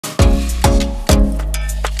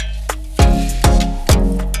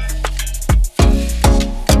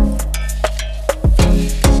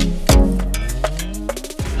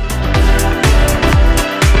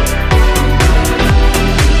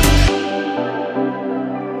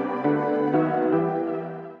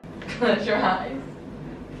wanna try.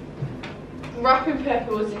 Wrapping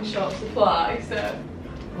paper was in short supply, so.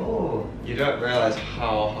 Oh, you don't realise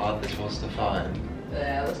how hard this was to find.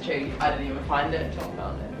 Yeah, that's true. I didn't even find it. Tom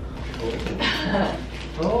found it.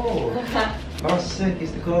 Oh. Oh, sick,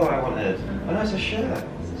 it's the colour I wanted. Oh no, it's a shirt.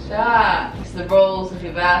 It's a shirt. It's the rules of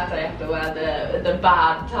your birthday. You have to wear the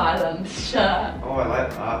bad Thailand shirt. Oh, I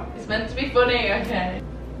like that. It's meant to be funny, okay?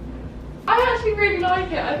 I actually really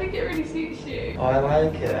like it. I think it really suits you. Oh, I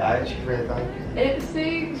like it. I actually really like it. It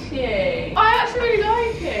suits you. I actually really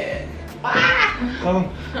like it. Ah!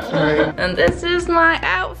 Oh, sorry. And this is my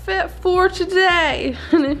outfit for today.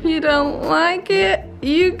 And if you don't like it,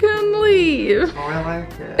 you can leave. Oh, I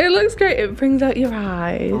like it. It looks great. It brings out your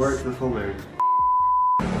eyes. I'll wear it to the full moon.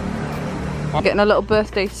 I'm getting a little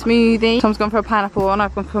birthday smoothie. Tom's gone for a pineapple one,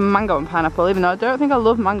 I've gone for mango and pineapple, even though I don't think I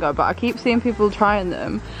love mango, but I keep seeing people trying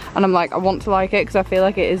them and I'm like, I want to like it because I feel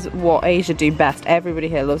like it is what Asia do best. Everybody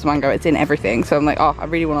here loves mango, it's in everything, so I'm like, oh, I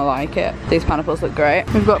really want to like it. These pineapples look great.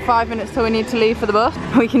 We've got 5 minutes till we need to leave for the bus.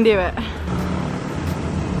 We can do it.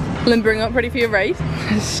 Limbering up, ready for your race.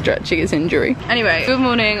 Stretching his injury. Anyway, good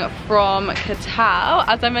morning from Qatar.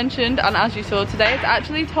 As I mentioned, and as you saw today, it's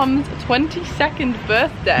actually Tom's 22nd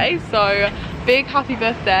birthday, so big happy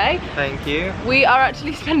birthday. Thank you. We are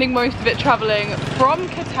actually spending most of it traveling from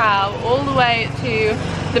Qatar all the way to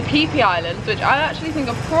the Phi Phi Islands, which I actually think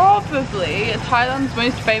are probably Thailand's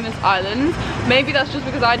most famous islands. Maybe that's just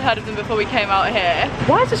because I'd heard of them before we came out here.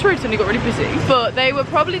 Why has this road suddenly got really busy? But they were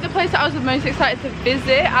probably the place that I was the most excited to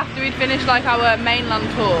visit after we'd finished like our mainland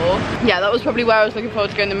tour. Yeah, that was probably where I was looking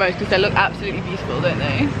forward to going the most because they look absolutely beautiful, don't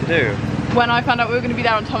they? They do. When I found out we were going to be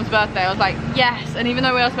there on Tom's birthday, I was like, yes. And even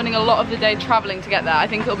though we are spending a lot of the day traveling to get there, I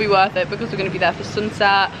think it'll be worth it because we're going to be there for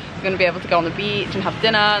sunset. We're going to be able to go on the beach and have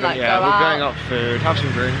dinner and like yeah, go we're out. going out food, have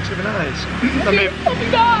some drinks, it'll be nice.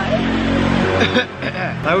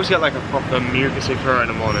 I always get like a proper mucusy throat in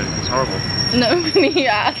the morning, it's horrible. Nobody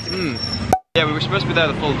asked. Yeah, we were supposed to be there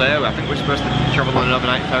the full day. I think we were supposed to travel on an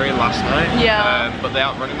overnight ferry last night. Yeah. But they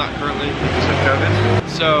aren't running that currently because of COVID.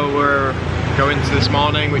 So we're going to this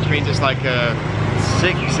morning, which means it's like a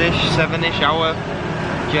 6-ish, 7-ish hour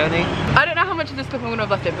journey. I don't know how much of this clip I'm going to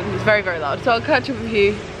have left in because it's very, very loud. So I'll catch up with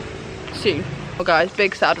you soon. Well guys,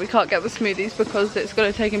 big sad, we can't get the smoothies because it's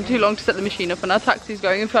going to take him too long to set the machine up and our taxi's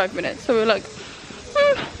going in 5 minutes. So we're like,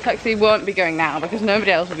 taxi won't be going now because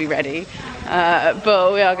nobody else will be ready.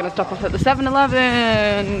 But we are going to stop off at the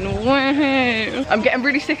 7-Eleven. I'm getting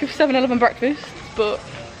really sick of 7-Eleven breakfast, but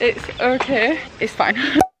it's okay. It's fine.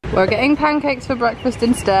 We're getting pancakes for breakfast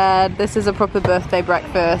instead. This is a proper birthday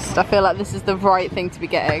breakfast. I feel like this is the right thing to be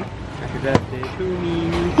getting. Happy birthday to me.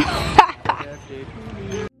 Happy birthday to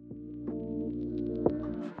me.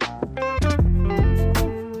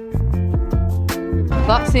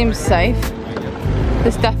 That seems safe.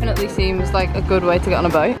 This definitely seems like a good way to get on a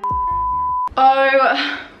boat.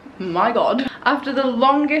 Oh my god. After the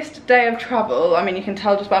longest day of travel, I mean you can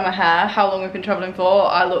tell just by my hair how long we've been traveling for,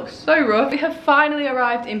 I look so rough. We have finally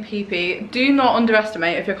arrived in Phi Phi. Do not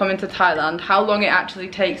underestimate if you're coming to Thailand how long it actually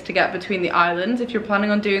takes to get between the islands if you're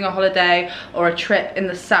planning on doing a holiday or a trip in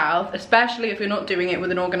the south, especially if you're not doing it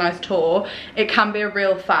with an organised tour. It can be a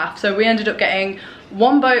real faff. So we ended up getting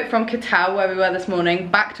one boat from Qatar, where we were this morning,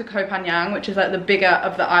 back to Koh Phangan, which is like the bigger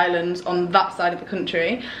of the islands on that side of the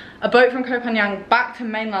country. A boat from Koh Phangan back to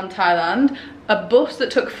mainland Thailand, a bus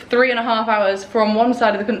that took 3.5 hours from one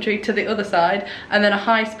side of the country to the other side, and then a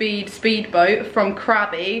high-speed speedboat from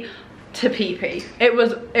Krabi to Phi Phi. It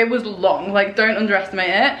was long, like don't underestimate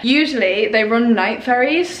it. Usually they run night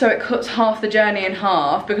ferries, so it cuts half the journey in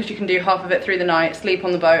half because you can do half of it through the night, sleep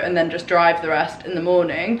on the boat and then just drive the rest in the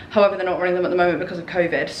morning. However, they're not running them at the moment because of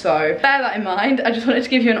COVID, so bear that in mind. I just wanted to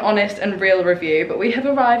give you an honest and real review, but we have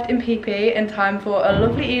arrived in Phi Phi in time for a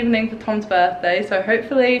lovely evening for Tom's birthday, so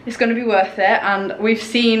hopefully it's going to be worth it. And we've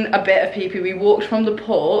seen a bit of Phi Phi. We walked from the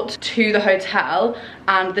port to the hotel,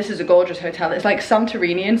 and this is a gorgeous hotel. It's like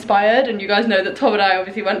Santorini inspired, and you guys know that Tom and I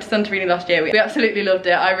obviously went to Santorini last year. We absolutely loved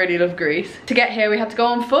it. I really love Greece. To get here we had to go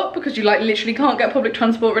on foot because you like literally can't get public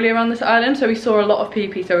transport really around this island, so we saw a lot of Phi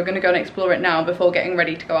Phi, so we're going to go and explore it now before getting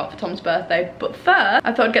ready to go out for Tom's birthday. But first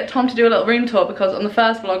I thought I'd get Tom to do a little room tour because on the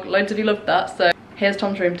first vlog loads of you loved that, so here's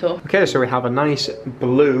Tom's room tour. Okay, so we have a nice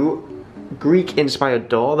blue Greek inspired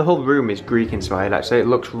door. The whole room is Greek inspired actually. It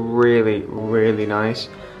looks really, really nice.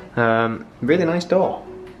 Really nice door.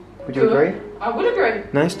 Would you agree? I would agree.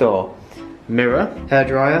 Nice door. Mirror,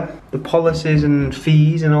 hairdryer, the policies and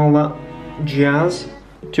fees and all that jazz.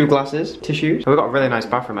 2 glasses, tissues. We've got a really nice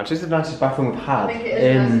bathroom actually. This is the nicest bathroom we've had. I think it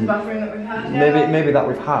is the nicest bathroom that we've had. Maybe that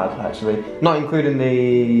we've had actually. Not including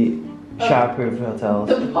the shower-proof hotels.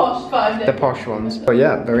 The posh 5-day. The posh ones. But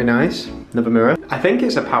yeah, very nice. Another mirror. I think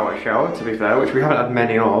it's a power shower, to be fair, which we haven't had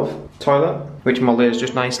many of. Toilet, which Molly has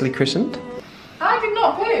just nicely christened. I did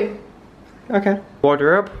not poo. Okay.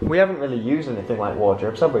 Wardrobe. We haven't really used anything like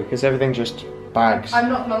wardrobes, have we? Because everything's just bags. I'm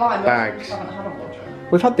not gonna lie, bags. I haven't had a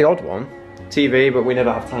wardrobe. We've had the odd one. TV, but we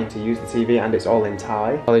never have time to use the TV, and it's all in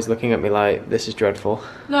Thai. Ollie's looking at me like, this is dreadful.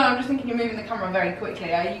 No, I'm just thinking you're moving the camera very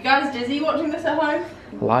quickly. Are you guys dizzy watching this at home?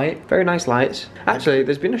 Light, very nice lights. Actually,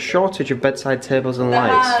 there's been a shortage of bedside tables and There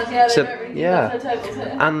lights. has, yeah, they So, don't really do yeah. bedside tables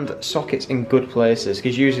here. And sockets in good places,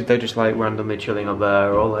 because usually they're just like randomly chilling up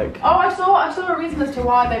there, or like... Oh, I saw a reason as to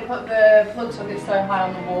why they put the plug sockets so high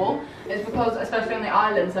on the wall. It's because, especially on the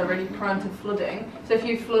islands, they're really prone to flooding. So if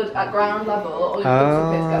you flood at ground level, all your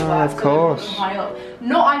plug sockets get wet. Of course. So high up.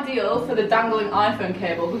 Not ideal for the dangling iPhone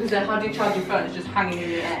cable, because then how do you charge your phone? It's just hanging in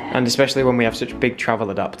the air. And especially when we have such big travel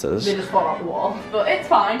adapters. They just fall off the wall. But it's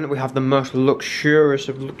fine. We have the most luxurious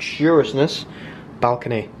of luxuriousness.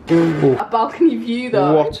 Balcony. Ooh. A balcony view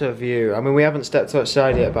though. What a view. I mean, we haven't stepped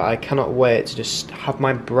outside yet, but I cannot wait to just have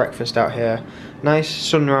my breakfast out here. Nice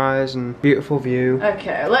sunrise and beautiful view.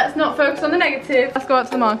 Okay, let's not focus on the negative. Let's go out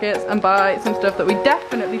to the markets and buy some stuff that we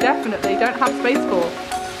definitely don't have space for.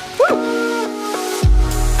 Woo!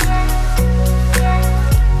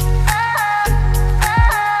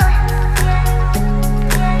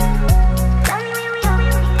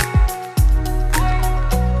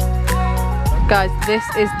 Guys, this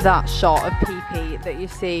is that shot of Phi Phi that you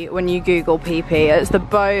see when you Google Phi Phi. It's the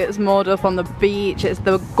boats moored up on the beach. It's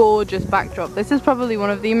the gorgeous backdrop. This is probably one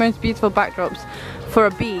of the most beautiful backdrops for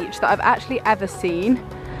a beach that I've actually ever seen.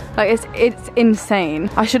 Like, it's insane.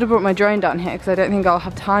 I should have brought my drone down here because I don't think I'll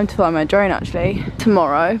have time to fly my drone actually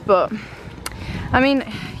tomorrow, but I mean,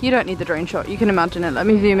 you don't need the drone shot, you can imagine it. Let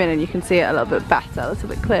me zoom in and you can see it a little bit better, a little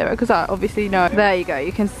bit clearer, because I obviously know. There you go,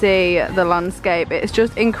 you can see the landscape. It's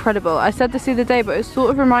just incredible. I said this the other day, but it sort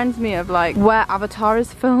of reminds me of like where Avatar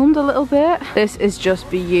is filmed a little bit. This is just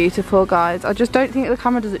beautiful, guys. I just don't think the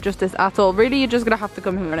camera does it justice at all. Really, you're just gonna have to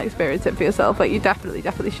come here and experience it for yourself. Like, you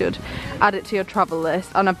definitely should add it to your travel list.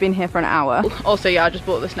 And I've been here for an hour. Also, yeah, I just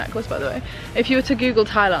bought this necklace, by the way. If you were to Google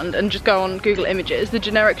Thailand and just go on Google Images, the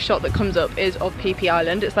generic shot that comes up is of Phi Phi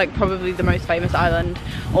Island. It's like probably the most famous island,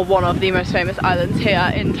 or one of the most famous islands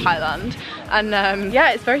here in Thailand. And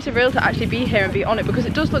yeah, it's very surreal to actually be here and be on it, because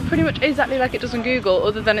it does look pretty much exactly like it does on Google,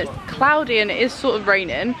 other than it's cloudy and it is sort of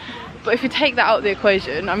raining. But if you take that out of the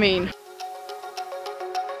equation, I mean,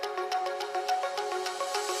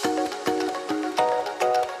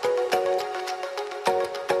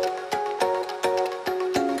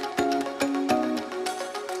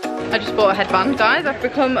 I just bought a headband, guys. I've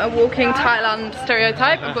become a walking Thailand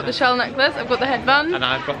stereotype. I've got the shell necklace, I've got the headband, and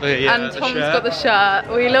I've got the and Tom's got the shirt.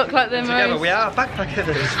 We look like the Together most... we are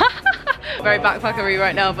backpackers. Very backpackery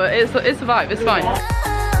right now, but it's a vibe, it's fine.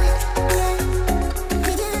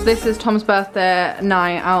 This is Tom's birthday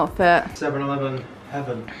night outfit. 7-Eleven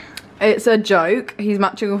heaven. It's a joke. He's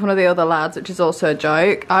matching with one of the other lads, which is also a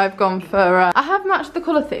joke. I've gone for, I have matched the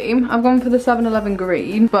colour theme. I've gone for the 7-Eleven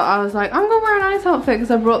green, but I was like, I'm gonna wear a nice outfit because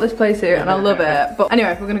I brought this place here and I love it. But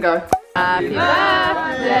anyway, we're gonna go. Happy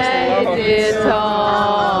birthday, dear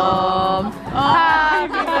Tom.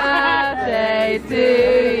 Happy birthday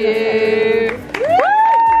to you.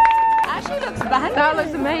 Actually looks bad. That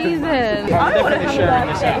looks amazing. I want to have a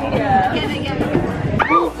birthday here.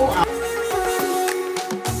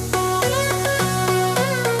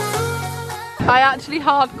 I actually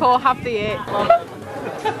hardcore have the it.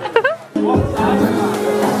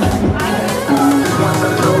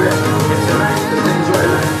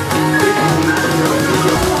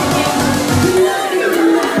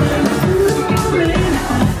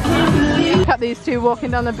 Look at these two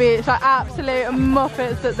walking down the beach like absolute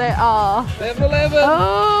muppets that they are. 7-Eleven!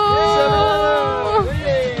 Oh!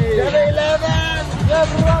 7-Eleven!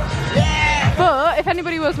 But if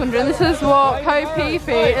anybody was wondering, this is what Phi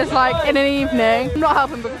Phi is like in an evening. I'm not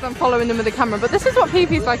helping because I'm following them with the camera, but this is what Phi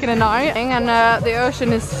Phi is like in a night. And the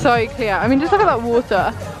ocean is so clear. I mean, just look at that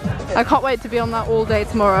water. I can't wait to be on that all day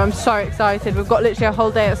tomorrow. I'm so excited. We've got literally a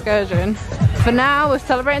whole day excursion. For now, we're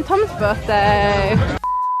celebrating Tom's birthday.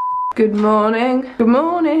 Good morning. Good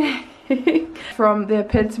morning. From the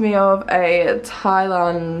epitome of a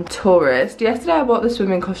Thailand tourist. Yesterday I bought the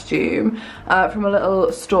swimming costume from a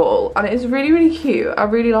little stall and it is really cute. I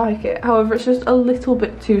really like it. However, it's just a little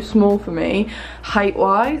bit too small for me height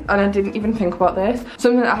wise, and I didn't even think about this.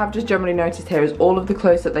 Something that I have just generally noticed here is all of the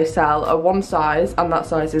clothes that they sell are one size and that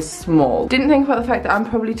size is small. Didn't think about the fact that I'm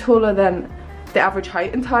probably taller than the average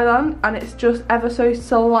height in Thailand, and it's just ever so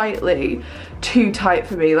slightly too tight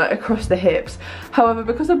for me, like across the hips. However,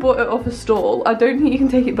 because I bought it off a stall, I don't think you can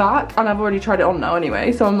take it back, and I've already tried it on now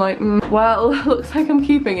anyway, so I'm like, well, looks like I'm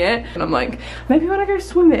keeping it. And I'm like, maybe when I go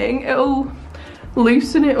swimming, it'll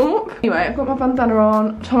loosen it up. Anyway, I've got my bandana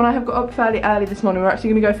on. Tom and I have got up fairly early this morning. We're actually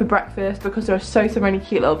going to go for breakfast because there are so many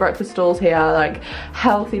cute little breakfast stalls here, like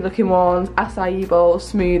healthy looking ones, acai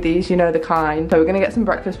bowls, smoothies, you know the kind. So we're going to get some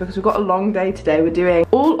breakfast because we've got a long day today. We're doing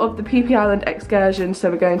all of the Phi Phi Island excursions.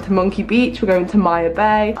 So we're going to Monkey Beach, we're going to Maya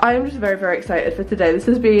Bay. I am just very excited for today. This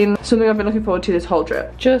has been something I've been looking forward to this whole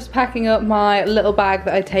trip. Just packing up my little bag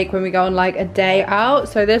that I take when we go on like a day out.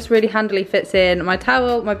 So this really handily fits in my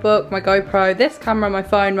towel, my book, my GoPro, this camera, my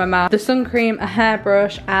phone, my map, the sun cream, a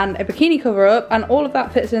hairbrush, and a bikini cover up, and all of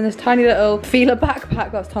that fits in this tiny little feeler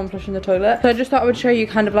backpack. That's Tom flushing the toilet. So I just thought I would show you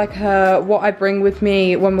kind of like what I bring with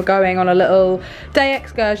me when we're going on a little day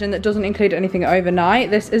excursion that doesn't include anything overnight.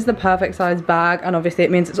 This is the perfect size bag, and obviously it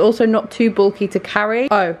means it's also not too bulky to carry.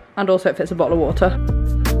 Oh, and also it fits a bottle of water.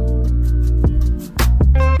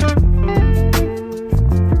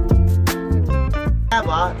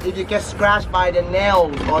 If you get scratched by the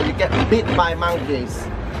nails or you get bit by monkeys,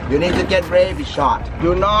 you need to get rabies shot.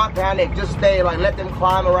 Do not panic, just stay, like let them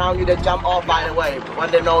climb around you, they jump off by the way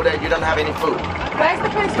when they know that you don't have any food. Where's the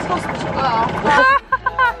closest hospital?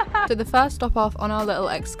 So the first stop off on our little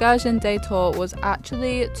excursion day tour was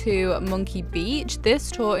actually to Monkey Beach. This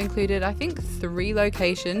tour included, I think, 3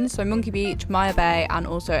 locations. So Monkey Beach, Maya Bay, and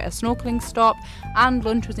also a snorkeling stop, and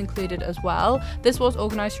lunch was included as well. This was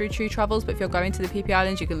organised through True Travels, but if you're going to the Phi Phi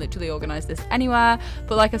Islands, you can literally organise this anywhere.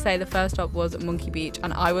 But like I say, the first stop was Monkey Beach,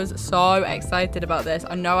 and I was so excited about this.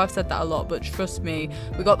 I know I've said that a lot, but trust me,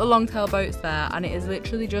 we got the longtail boats there, and it is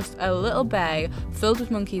literally just a little bay filled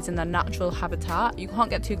with monkeys in their natural habitat. You can't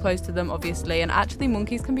get too close to them, obviously, and actually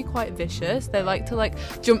monkeys can be quite vicious. They like to like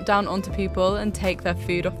jump down onto people and take their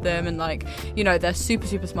food off them, and like, you know, they're super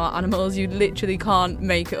smart animals. You literally can't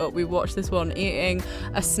make it up. We watched this one eating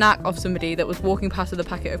a snack off somebody that was walking past with a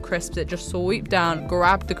packet of crisps. It just swooped down,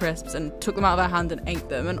 grabbed the crisps and took them out of their hand and ate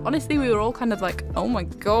them, and honestly we were all kind of like, oh my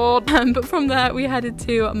god. But from there we headed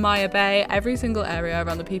to Maya Bay. Every single area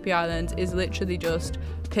around the Phi Phi Islands is literally just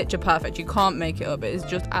picture perfect. You can't make it up. It is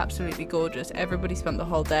just absolutely gorgeous. Everybody spent the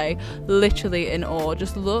whole day literally in awe.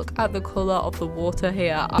 Just look at the colour of the water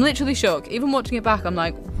here. I'm literally shocked. Even watching it back, I'm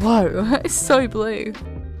like, whoa, it's so blue.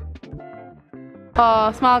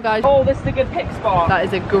 Oh, smile guys. Oh, this is a good pick spot. That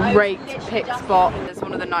is a great pick spot. It's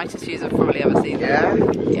one of the nicest views I've probably ever seen. Yeah?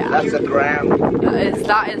 Yeah. That's the ground.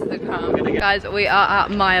 That is the crown. Guys, we are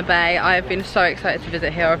at Maya Bay. I have been so excited to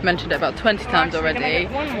visit here. I've mentioned it about 20 times already.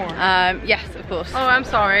 One more. Yes, of course. Oh, I'm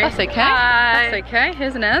sorry. That's okay. Hi. That's okay.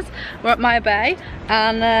 Here's Inez. We're at Maya Bay,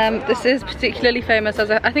 and this is particularly famous,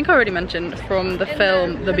 as I think I already mentioned, from the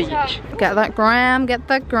film The Beach. Get that gram, get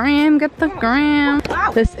that gram, get the gram.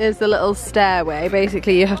 This is the little stairway.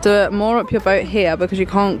 Basically, you have to moor up your boat here because you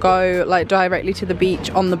can't go like directly to the beach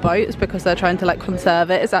on the boats because they're trying to like conserve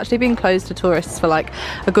it. It's actually been closed to tourists for like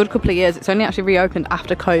a good couple of years. It's only actually reopened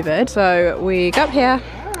after COVID. So we go up here,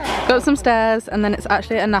 go up some stairs, and then it's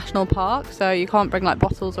actually a national park, so you can't bring like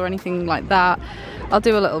bottles or anything like that. I'll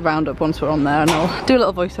do a little roundup once we're on there, and I'll do a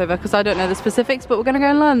little voiceover because I don't know the specifics, but we're gonna go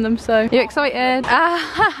and learn them. So you excited?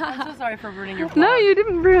 I'm so sorry for ruining your vlog. No, you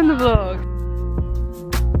didn't ruin the vlog.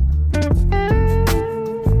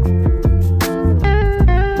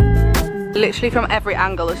 Literally from every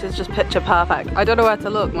angle, this is just picture perfect. I don't know where to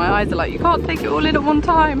look. My eyes are like, you can't take it all in at one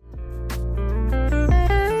time.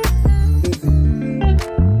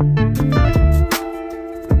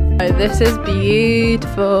 Oh, this is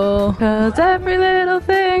beautiful. Cause every little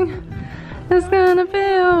thing is gonna be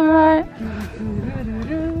alright.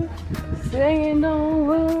 Singing, don't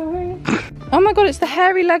worry. Oh my god, it's the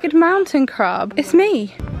hairy-legged mountain crab. It's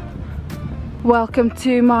me. Welcome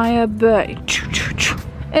to Maya Bay.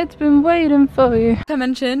 It's been waiting for you. Like I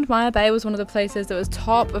mentioned, Maya Bay was one of the places that was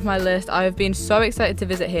top of my list. I have been so excited to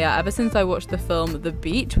visit here ever since I watched the film The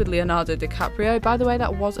Beach with Leonardo DiCaprio. By the way,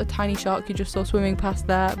 that was a tiny shark you just saw swimming past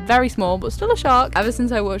there. Very small, but still a shark. Ever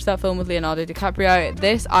since I watched that film with Leonardo DiCaprio,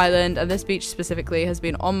 this island and this beach specifically has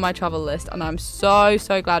been on my travel list, and I'm so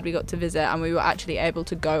glad we got to visit and we were actually able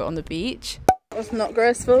to go on the beach. That's not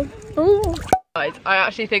graceful. Ooh. I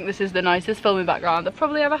actually think this is the nicest filming background I've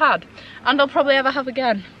probably ever had, and I'll probably ever have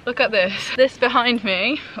again. Look at this. This behind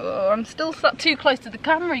me. Oh, I'm still sat too close to the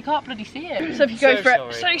camera, you can't bloody see it. So if you go for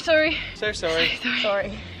it, so sorry. So sorry.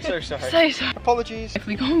 Sorry. So sorry. So sorry. Apologies. If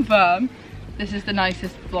we confirm, this is the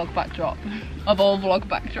nicest vlog backdrop of all vlog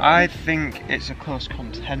backdrops. I think it's a close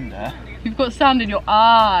contender You've got sand in your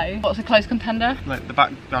eye. What's a close contender? Like the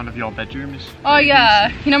background of your bedroom is... Oh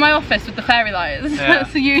yeah, you know my office with the fairy lights? Yeah.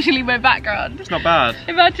 That's usually my background. It's not bad.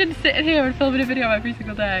 Imagine sitting here and filming a video every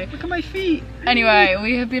single day. Look at my feet. Anyway,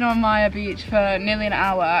 we have been on Maya Beach for nearly an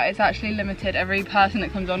hour. It's actually limited. Every person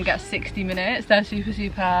that comes on gets 60 minutes. They're super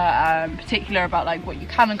particular about like what you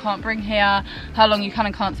can and can't bring here, how long you can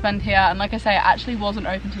and can't spend here. And like I say, it actually wasn't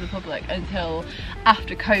open to the public until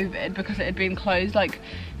after COVID because it had been closed like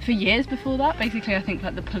for years before that. Basically, I think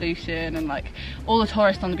like the pollution and like all the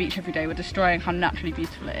tourists on the beach every day were destroying how naturally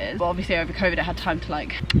beautiful it is. But obviously over COVID it had time to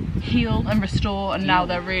like heal and restore, and now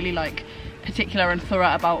they're really like particular and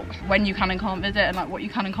thorough about when you can and can't visit and like what you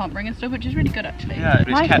can and can't bring and stuff, which is really good actually. Yeah,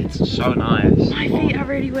 it's kept so nice. My feet are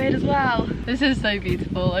really weird as well. This is so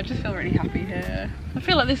beautiful. I just feel really happy here. I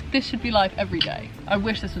feel like this should be life every day. I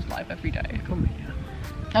wish this was life every day. Come here.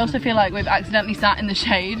 I also feel like we've accidentally sat in the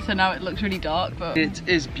shade, so now it looks really dark, but... It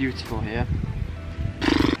is beautiful here.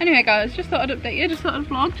 Anyway guys, just thought I'd update you, just thought I'd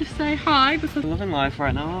vlog, just say hi because... We're loving life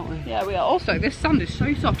right now, aren't we? Yeah, we are. Also, this sand is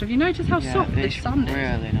so soft. Have you noticed how soft this sand is?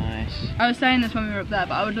 Really nice. I was saying this when we were up there,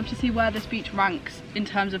 but I would love to see where this beach ranks in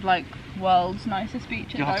terms of like world's nicest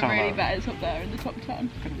beaches. I really bet it's up there in the top 10.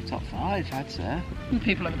 It's gonna be top 5, I'd say. The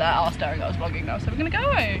people over there are staring at us vlogging now, so we're gonna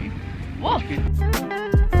go. What?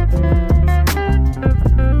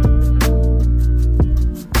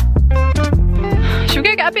 Should we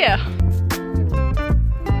go get a beer?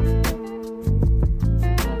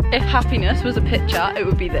 If happiness was a picture, it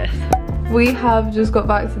would be this. We have just got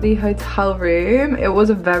back to the hotel room. It was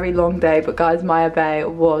a very long day, but guys, Maya Bay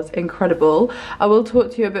was incredible. I will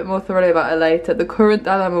talk to you a bit more thoroughly about it later. The current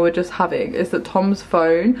dilemma we're just having is that Tom's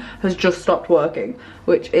phone has just stopped working,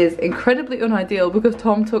 which is incredibly unideal because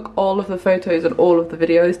Tom took all of the photos and all of the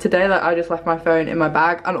videos today. Like, I just left my phone in my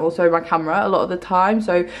bag and also my camera a lot of the time.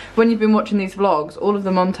 So when you've been watching these vlogs, all of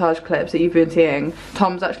the montage clips that you've been seeing,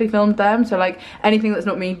 Tom's actually filmed them. So like anything that's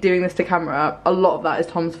not me doing this to camera, a lot of that is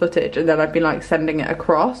Tom's footage, and then I've been like sending it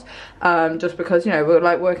across just because, you know, we're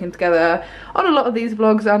like working together on a lot of these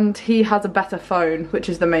vlogs, and he has a better phone, which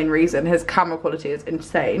is the main reason. His camera quality is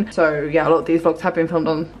insane. So yeah, a lot of these vlogs have been filmed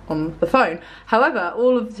on the phone. However,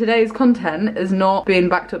 all of today's content is not being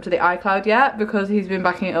backed up to the iCloud yet because he's been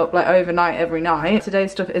backing it up like overnight every night.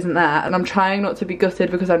 Today's stuff isn't there, and I'm trying not to be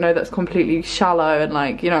gutted because I know that's completely shallow, and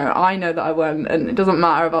like, you know, I know that I went and it doesn't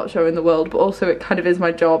matter about showing the world, but also it kind of is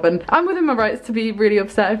my job, and I'm within my rights to be really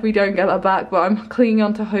upset if we don't get that back. But I'm clinging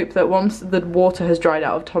on to hope that once the water has dried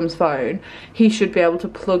out of Tom's phone, he should be able to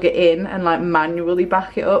plug it in and like manually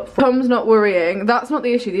back it up. Tom's not worrying. That's not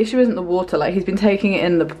the issue. The issue isn't the water. Like, he's been taking it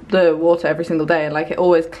in the water every single day, and like it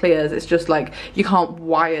always clears. It's just like you can't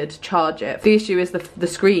wired charge it. The issue is the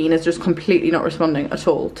screen is just completely not responding at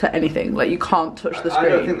all to anything. Like, you can't touch the screen. I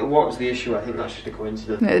don't think the water's the issue. I think that's just a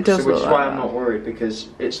coincidence. Yeah, it does. So, which is like why I'm not worried, because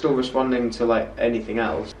it's still responding to like anything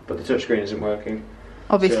else, but the touchscreen isn't working.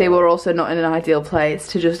 Obviously, so, we're also not in an ideal place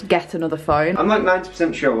to just get another phone. I'm like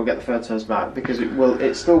 90% sure we'll get the photos back because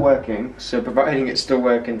it's still working. So providing it's still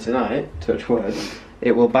working tonight, touch wood,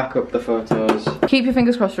 it will back up the photos. Keep your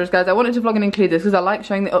fingers crossed for us, guys. I wanted to vlog and include this because I like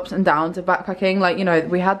showing the ups and downs of backpacking. Like, you know,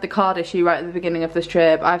 we had the card issue right at the beginning of this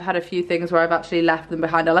trip. I've had a few things where I've actually left them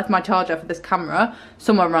behind. I left my charger for this camera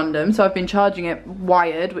somewhere random, so I've been charging it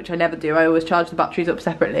wired, which I never do. I always charge the batteries up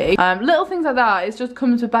separately. Little things like that. It just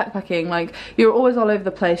comes with backpacking. Like, you're always all over the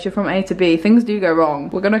place. You're from A to B. Things do go wrong.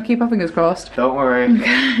 We're gonna keep our fingers crossed. Don't worry.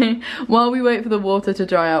 Okay. While we wait for the water to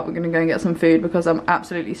dry out, we're gonna go and get some food because I'm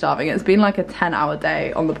absolutely starving. It's been like a 10-hour day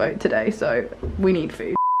on the boat today, so we need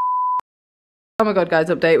food. Oh my god, guys,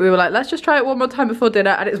 update. We were like, let's just try it one more time before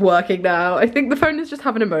dinner, and it's working now. I think the phone is just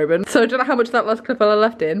having a moment. So I don't know how much of that last clip I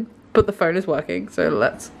left in, but the phone is working, so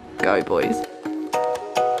let's go, boys.